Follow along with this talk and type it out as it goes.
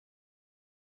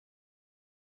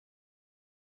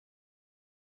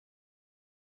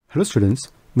Hello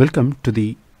students, welcome to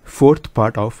the fourth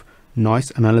part of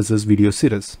noise analysis video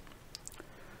series.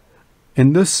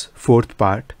 In this fourth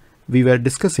part, we were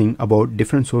discussing about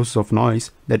different sources of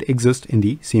noise that exist in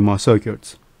the CMOS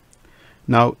circuits.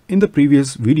 Now, in the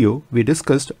previous video, we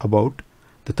discussed about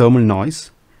the thermal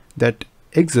noise that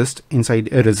exists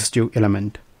inside a resistive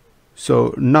element.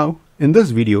 So now, in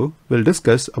this video, we'll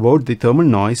discuss about the thermal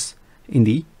noise in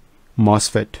the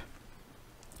MOSFET.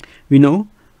 We know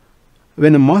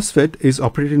when a MOSFET is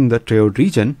operated in the triode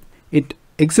region, it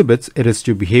exhibits a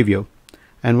resistive behavior,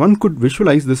 and one could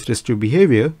visualize this resistive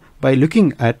behavior by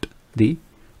looking at the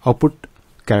output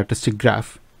characteristic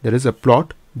graph. There is a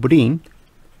plot between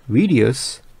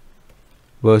VDS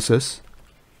versus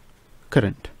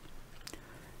current.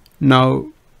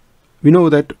 Now we know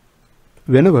that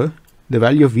whenever the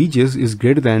value of VGS is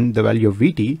greater than the value of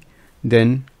VT,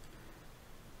 then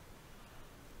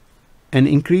an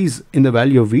increase in the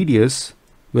value of VDS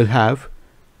will have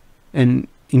an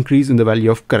increase in the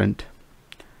value of current.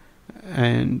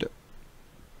 And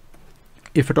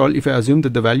if I assume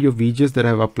that the value of VGS that I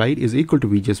have applied is equal to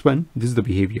VGS1, this is the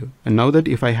behavior. And now that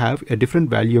if I have a different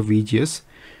value of VGS,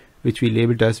 which we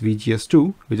labeled as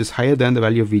VGS2, which is higher than the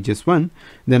value of VGS1,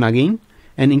 then again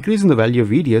an increase in the value of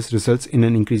VDS results in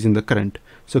an increase in the current.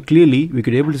 So clearly we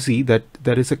could able to see that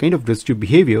there is a kind of resistive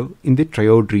behavior in the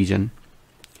triode region.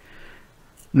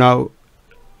 Now,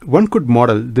 one could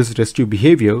model this resistive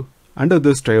behavior under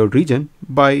this triode region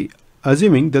by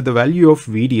assuming that the value of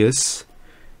VDS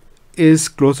is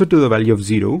closer to the value of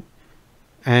 0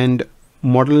 and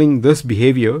modeling this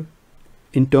behavior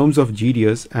in terms of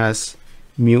GDS as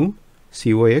mu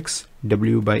COX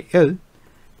W by L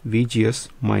VGS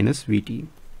minus VT.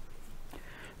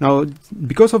 Now,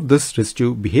 because of this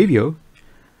resistive behavior,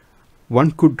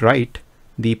 one could write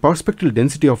the power spectral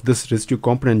density of this resistive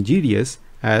component GDS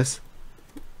as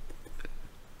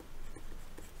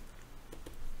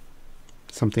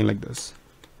something like this,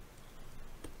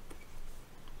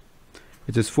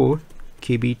 which is 4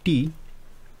 kBT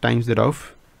times that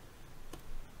of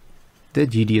the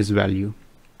GDS value.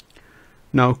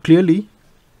 Now clearly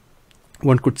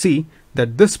one could see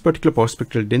that this particular power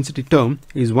spectral density term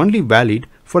is only valid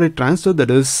for a transistor that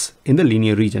is in the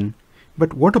linear region.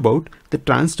 But what about the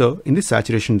transistor in the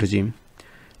saturation regime?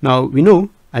 Now we know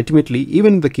ultimately,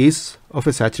 even in the case of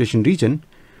a saturation region,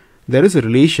 there is a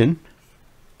relation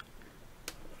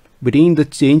between the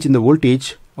change in the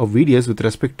voltage of VDS with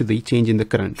respect to the change in the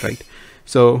current, right?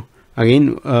 So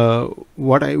again,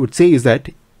 what I would say is that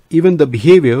even the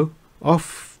behavior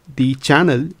of the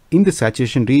channel in the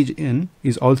saturation region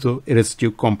is also a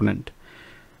resistive component,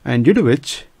 and due to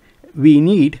which we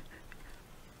need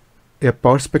a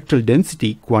power spectral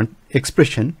density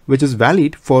expression which is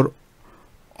valid for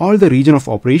all the region of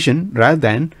operation rather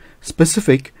than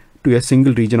specific to a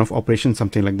single region of operation,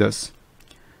 something like this.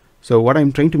 So what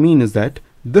I'm trying to mean is that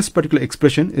this particular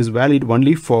expression is valid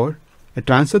only for a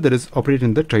transistor that is operated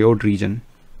in the triode region.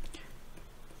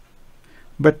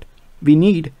 But we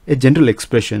need a general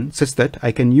expression such that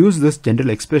I can use this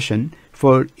general expression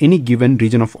for any given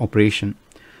region of operation.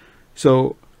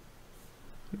 So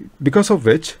because of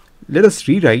which, let us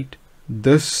rewrite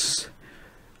this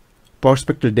power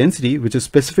spectral density, which is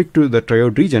specific to the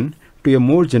triode region, to a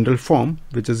more general form,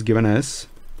 which is given as.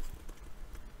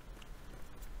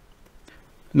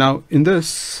 Now in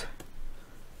this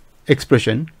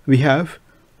expression we have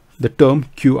the term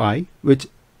Qi, which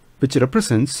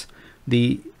represents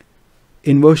the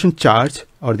inversion charge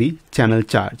or the channel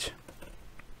charge.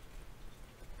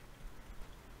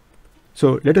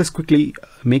 So let us quickly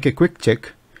make a quick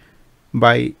check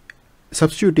by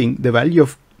substituting the value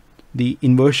of the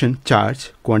inversion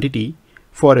charge quantity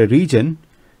for a region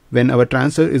when our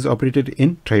transistor is operated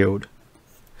in triode.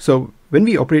 So when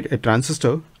we operate a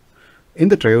transistor in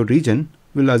the triode region,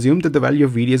 we'll assume that the value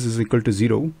of VDS is equal to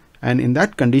 0, and in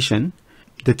that condition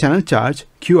the channel charge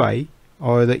Qi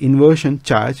or the inversion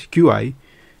charge Qi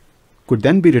could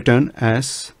then be written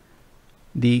as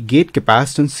the gate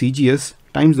capacitance CGS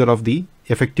times that of the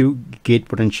effective gate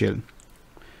potential.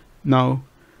 Now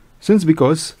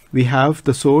because we have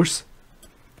the source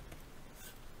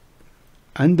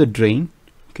and the drain,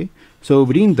 okay, so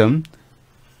between them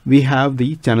we have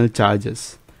the channel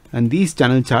charges, and these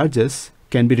channel charges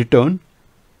can be written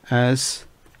as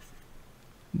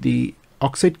the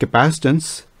oxide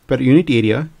capacitance per unit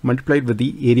area multiplied with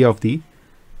the area of the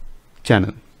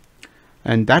channel,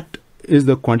 and that is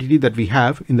the quantity that we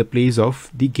have in the place of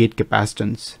the gate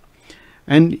capacitance.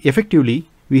 And effectively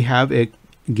we have a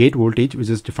gate voltage which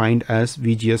is defined as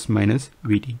VGS minus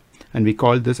VT, and we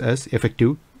call this as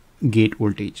effective gate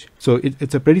voltage. So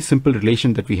it's a pretty simple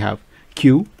relation that we have.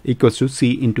 Q equals to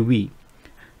C into V,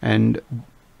 and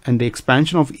the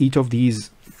expansion of each of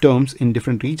these terms in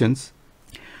different regions.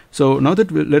 So now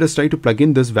that let us try to plug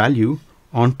in this value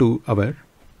onto our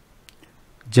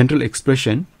general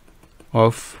expression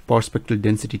of power spectral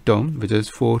density term, which is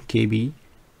 4 kB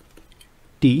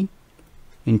T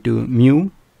into mu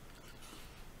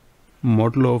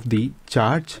modulo of the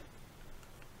charge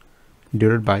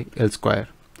divided by L square.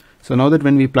 So now that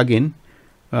when we plug in,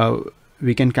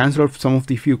 we can cancel out some of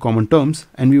the few common terms,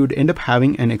 and we would end up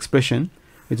having an expression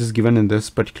which is given in this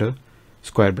particular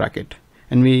square bracket.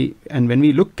 And when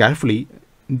we look carefully,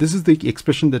 this is the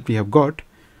expression that we have got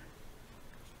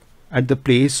at the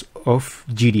place of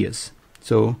GDS.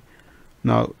 So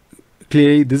now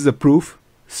clearly this is a proof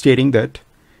stating that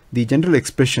the general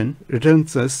expression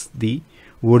returns us the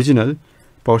original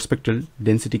power spectral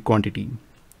density quantity.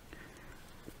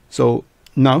 So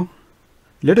now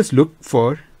let us look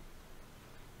for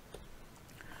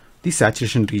the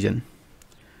saturation region.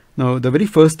 Now the very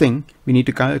first thing we need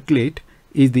to calculate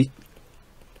is the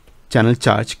channel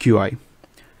charge Qi,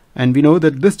 and we know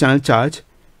that this channel charge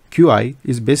Qi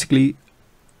is basically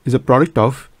a product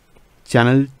of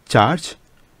channel charge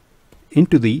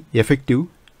into the effective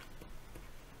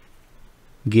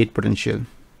gate potential.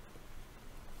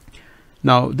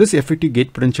 Now this effective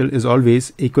gate potential is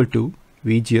always equal to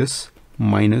VGS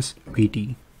minus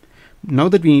VT. Now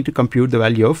that we need to compute the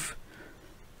value of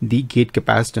the gate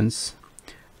capacitance,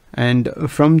 and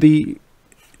from the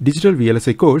digital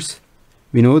VLSI course,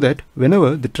 we know that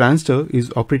whenever the transistor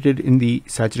is operated in the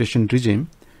saturation regime,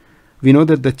 we know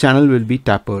that the channel will be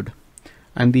tapered,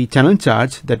 and the channel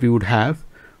charge that we would have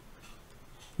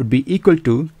would be equal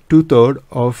to 2/3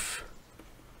 of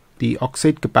the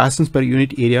oxide capacitance per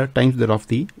unit area times that of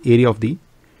the area of the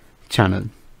channel,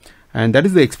 and that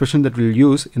is the expression that we'll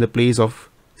use in the place of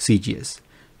CGS.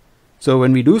 So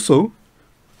when we do so,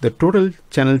 the total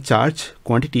channel charge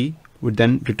quantity would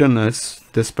then return us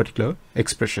this particular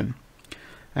expression,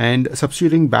 and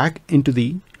substituting back into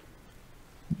the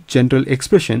general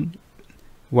expression,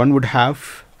 one would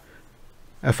have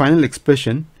a final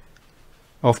expression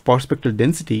of power spectral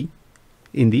density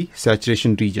in the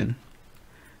saturation region.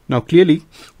 Now clearly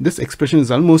this expression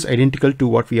is almost identical to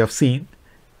what we have seen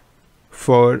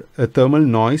for a thermal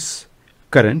noise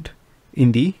current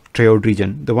in the triode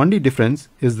region. The only difference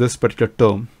is this particular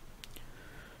term.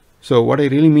 So what I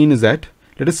really mean is that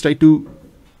let us try to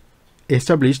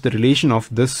establish the relation of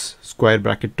this square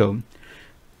bracket term.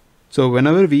 So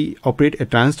whenever we operate a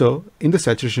transistor in the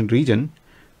saturation region,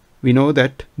 we know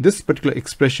that this particular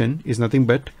expression is nothing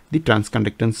but the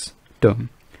transconductance term.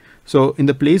 So in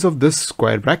the place of this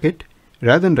square bracket,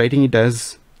 rather than writing it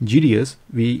as GDS,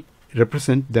 we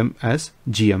represent them as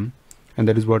GM, and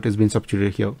that is what has been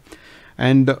substituted here.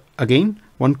 And again,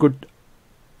 one could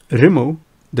remove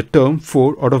the term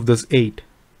 4 out of this 8,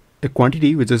 a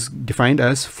quantity which is defined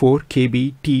as 4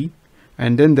 kBT,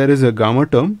 and then there is a gamma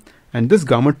term, and this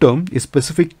gamma term is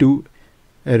specific to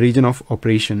a region of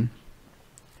operation.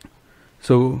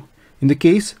 So in the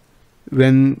case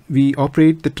when we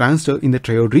operate the transistor in the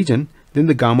triode region, then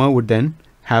the gamma would then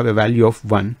have a value of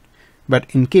 1. But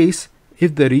in case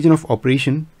if the region of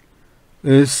operation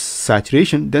is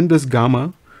saturation, then this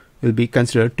gamma will be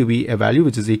considered to be a value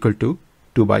which is equal to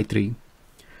 2/3.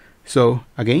 So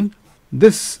again,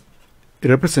 this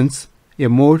represents a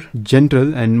more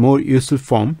general and more useful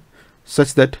form,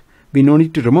 such that we no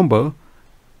need to remember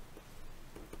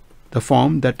the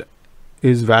form that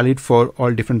is valid for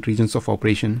all different regions of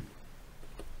operation.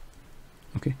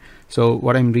 Okay, so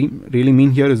what I'm really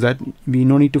mean here is that we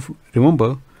no need to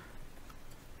remember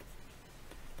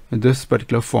this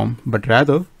particular form, but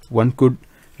rather one could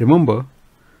remember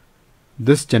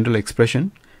this general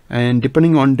expression, and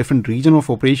depending on different region of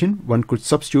operation, one could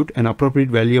substitute an appropriate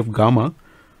value of gamma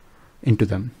into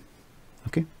them.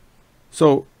 Okay,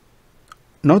 so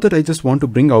now that I just want to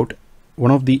bring out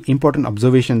one of the important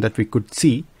observation that we could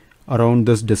see around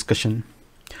this discussion.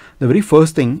 The very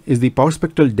first thing is the power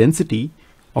spectral density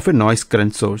of a noise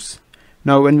current source.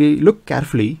 Now when we look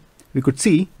carefully, we could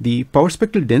see the power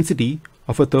spectral density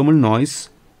of a thermal noise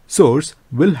source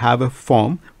will have a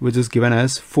form which is given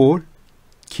as 4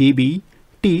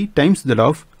 kBT times that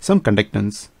of some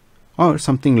conductance, or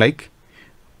something like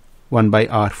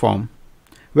 1/R form.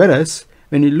 Whereas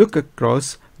when you look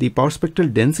across the power spectral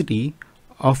density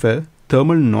of a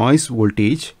thermal noise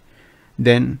voltage,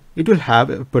 then it will have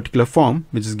a particular form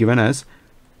which is given as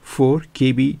 4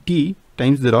 kBT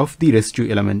times that of the residue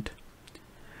element.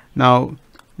 Now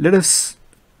let us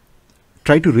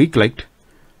try to recollect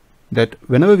that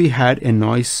whenever we had a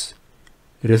noise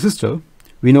resistor,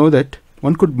 we know that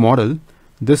one could model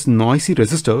this noisy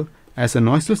resistor as a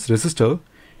noiseless resistor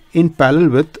in parallel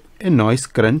with a noise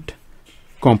current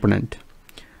component.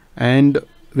 And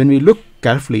when we look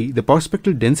carefully, the power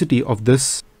spectral density of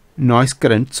this noise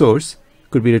current source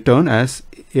could be written as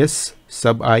S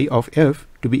sub I of F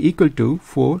to be equal to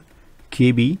 4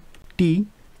 kB T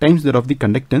times that of the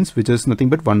conductance, which is nothing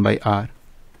but 1 by R.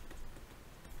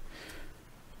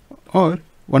 Or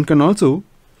one can also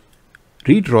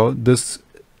redraw this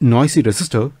noisy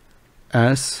resistor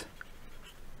as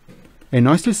a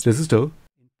noiseless resistor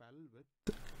in parallel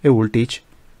with a voltage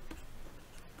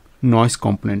noise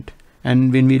component.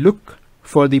 And when we look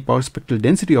for the power spectral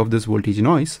density of this voltage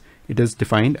noise, it is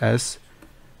defined as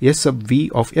S sub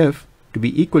V of F to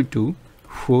be equal to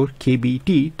 4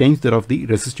 kBT times that of the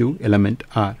resistive element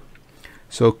R.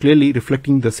 So clearly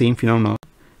reflecting the same phenomena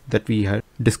that we had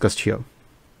discussed here.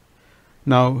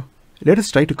 Now let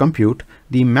us try to compute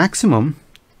the maximum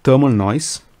thermal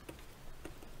noise.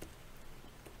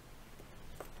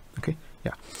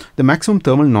 The maximum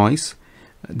thermal noise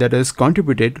that is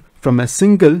contributed from a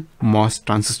single MOS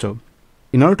transistor.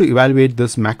 In order to evaluate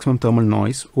this maximum thermal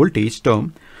noise voltage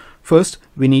term, first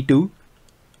we need to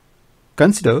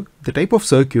consider the type of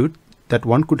circuit that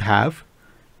one could have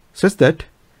such that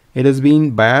it has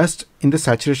been biased in the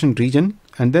saturation region,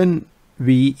 and then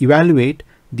we evaluate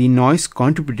the noise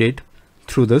contributed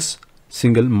through this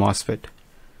single MOSFET.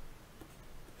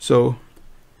 So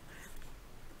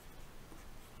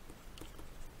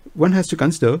one has to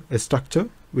consider a structure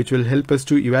which will help us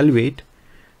to evaluate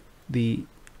the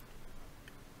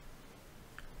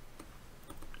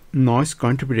noise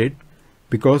contributed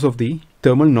because of the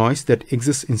thermal noise that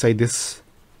exists inside this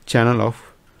channel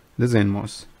of this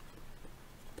NMOS.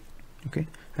 Okay,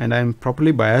 and I am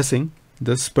properly biasing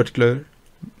this particular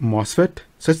MOSFET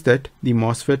such that the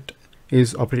MOSFET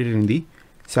is operated in the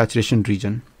saturation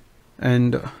region.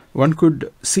 And one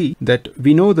could see that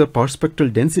we know the power spectral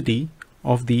density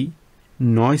of the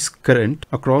noise current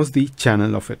across the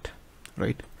channel of it,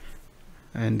 right?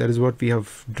 And that is what we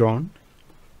have drawn,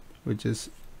 which is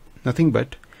nothing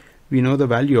but we know the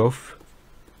value of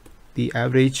the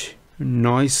average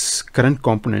noise current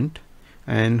component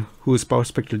and whose power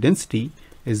spectral density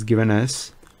is given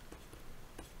as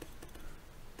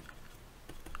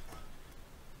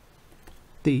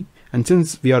T. And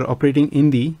since we are operating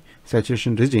in the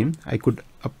saturation regime, I could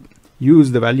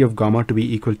use the value of gamma to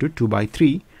be equal to 2 by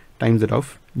 3 times that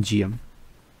of GM.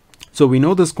 So we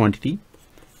know this quantity,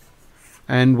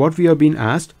 and what we have been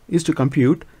asked is to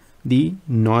compute the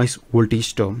noise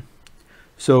voltage term.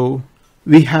 So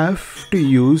we have to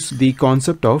use the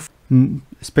concept of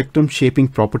spectrum shaping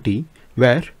property,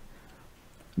 where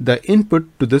the input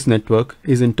to this network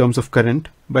is in terms of current,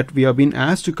 but we have been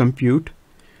asked to compute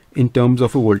in terms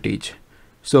of a voltage.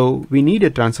 So we need a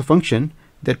transfer function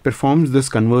that performs this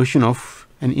conversion of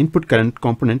an input current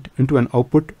component into an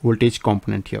output voltage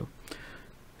component here.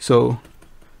 So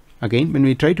again, when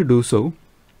we try to do so,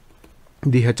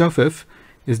 the H of F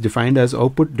is defined as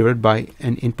output divided by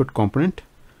an input component,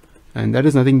 and that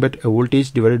is nothing but a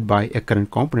voltage divided by a current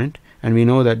component, and we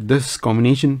know that this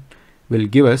combination will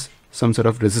give us some sort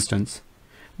of resistance.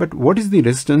 But what is the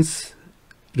resistive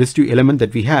element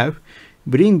that we have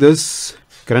between this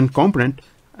current component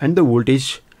and the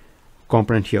voltage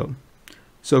component here?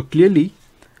 So clearly,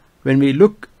 when we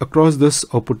look across this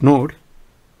output node,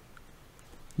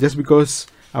 just because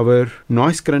our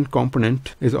noise current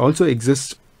component is also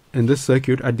exists in this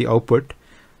circuit at the output,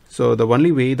 so the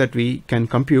only way that we can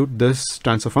compute this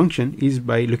transfer function is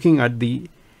by looking at the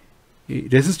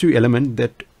resistive element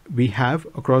that we have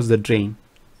across the drain.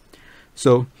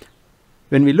 So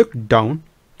when we look down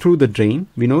through the drain,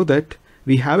 we know that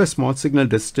we have a small signal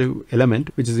resistive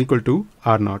element which is equal to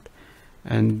R0.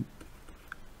 And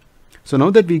so now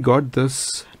that we got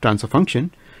this transfer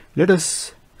function, let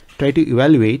us try to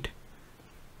evaluate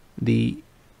the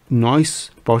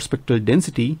noise power spectral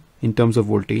density in terms of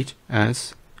voltage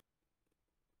as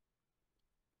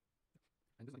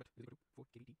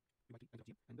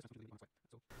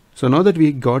So now that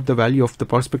we got the value of the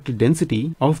power spectral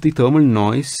density of the thermal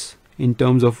noise in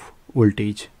terms of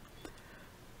voltage,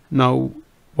 now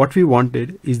what we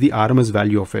wanted is the RMS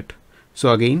value of it.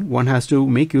 So again, one has to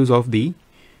make use of the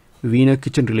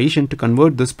Wiener-Kitchen relation to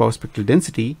convert this power spectral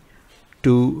density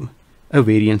to a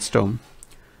variance term.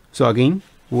 So again,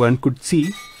 one could see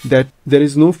that there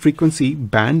is no frequency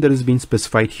band that has been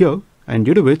specified here, and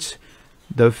due to which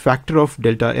the factor of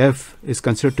delta F is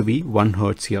considered to be 1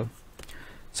 Hertz here,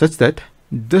 such that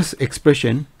this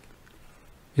expression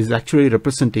is actually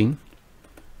representing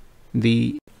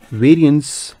the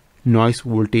variance noise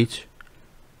voltage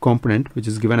component, which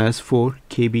is given as 4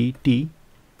 kBT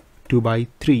 2 by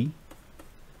 3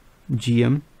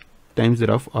 Gm times that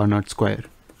of R0 square.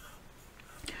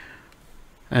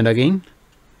 And again,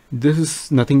 this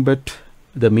is nothing but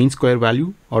the mean square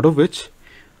value, out of which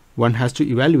one has to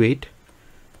evaluate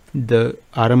the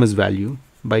RMS value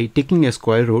by taking a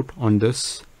square root on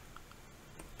this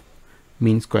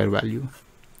mean square value.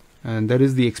 And that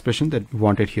is the expression that we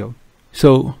wanted here.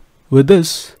 So with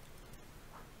this,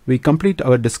 we complete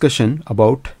our discussion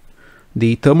about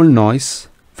the thermal noise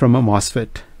from a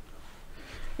MOSFET.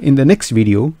 In the next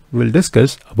video, we'll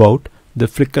discuss about the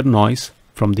flicker noise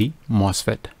from the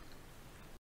MOSFET.